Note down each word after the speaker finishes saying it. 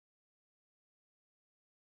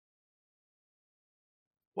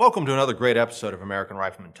Welcome to another great episode of American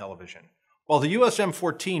Rifleman Television. While the US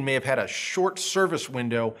M14 may have had a short service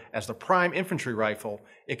window as the prime infantry rifle,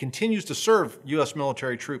 it continues to serve US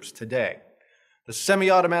military troops today. The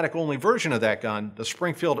semi-automatic only version of that gun, the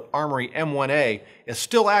Springfield Armory M1A, is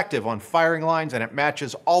still active on firing lines and at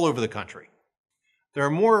matches all over the country. There are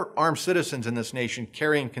more armed citizens in this nation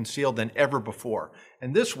carrying concealed than ever before,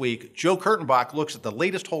 and this week, Joe Kurtenbach looks at the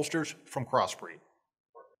latest holsters from CrossBreed.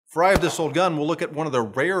 For Eye of This Old Gun, we'll look at one of the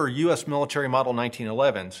rarer U.S. military model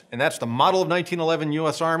 1911s, and that's the model of 1911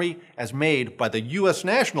 U.S. Army as made by the U.S.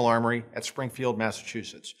 National Armory at Springfield,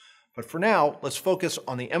 Massachusetts. But for now, let's focus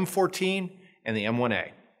on the M14 and the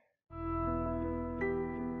M1A.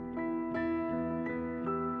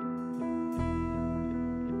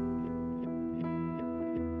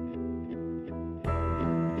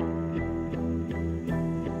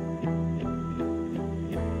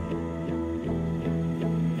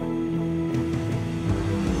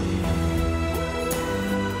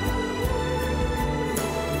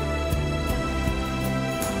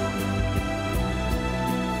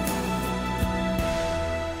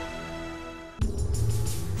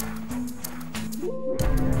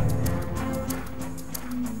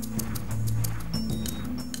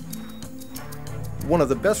 One of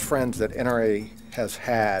the best friends that NRA has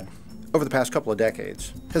had over the past couple of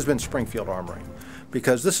decades has been Springfield Armory,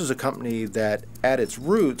 because this is a company that at its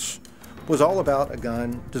roots was all about a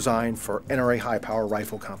gun designed for NRA high-power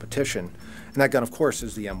rifle competition, and that gun, of course,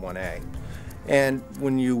 is the M1A. And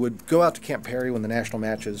when you would go out to Camp Perry when the national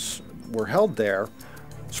matches were held there,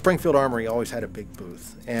 Springfield Armory always had a big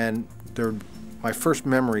booth, and my first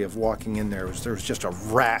memory of walking in there was just a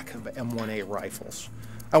rack of M1A rifles.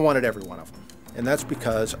 I wanted every one of them. And that's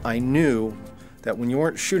because I knew that when you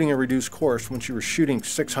weren't shooting a reduced course, once you were shooting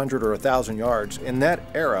 600 or 1,000 yards, in that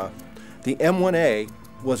era, the M1A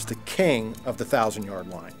was the king of the 1,000-yard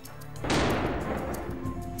line.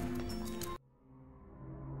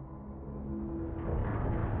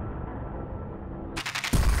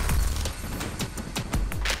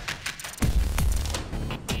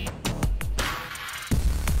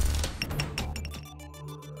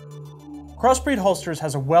 CrossBreed Holsters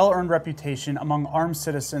has a well-earned reputation among armed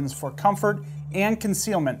citizens for comfort and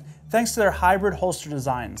concealment thanks to their hybrid holster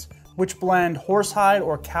designs, which blend horsehide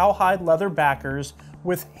or cowhide leather backers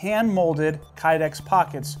with hand-molded Kydex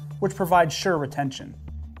pockets, which provide sure retention.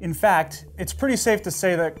 In fact, it's pretty safe to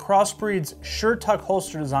say that CrossBreed's SureTuck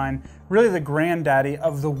holster design, really the granddaddy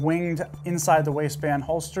of the winged inside the waistband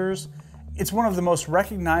holsters, it's one of the most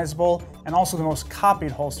recognizable and also the most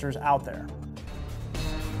copied holsters out there.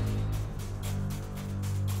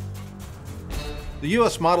 The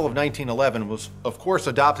U.S. model of 1911 was, of course,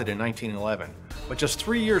 adopted in 1911, but just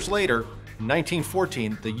 3 years later, in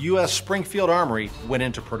 1914, the U.S. Springfield Armory went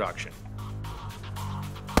into production.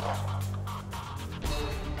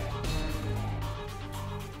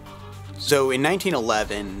 So in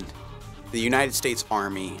 1911, the United States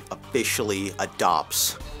Army officially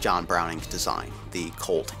adopts John Browning's design, the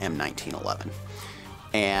Colt M1911.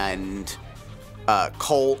 And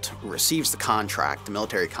Colt receives the contract, the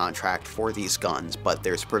military contract for these guns, but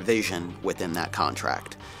there's provision within that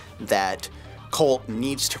contract that Colt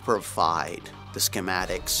needs to provide the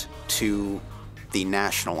schematics to the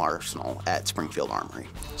National Arsenal at Springfield Armory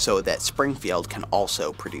so that Springfield can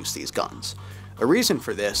also produce these guns. A reason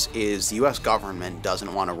for this is the US government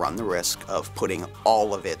doesn't want to run the risk of putting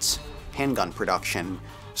all of its handgun production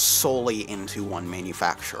solely into one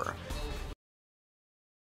manufacturer.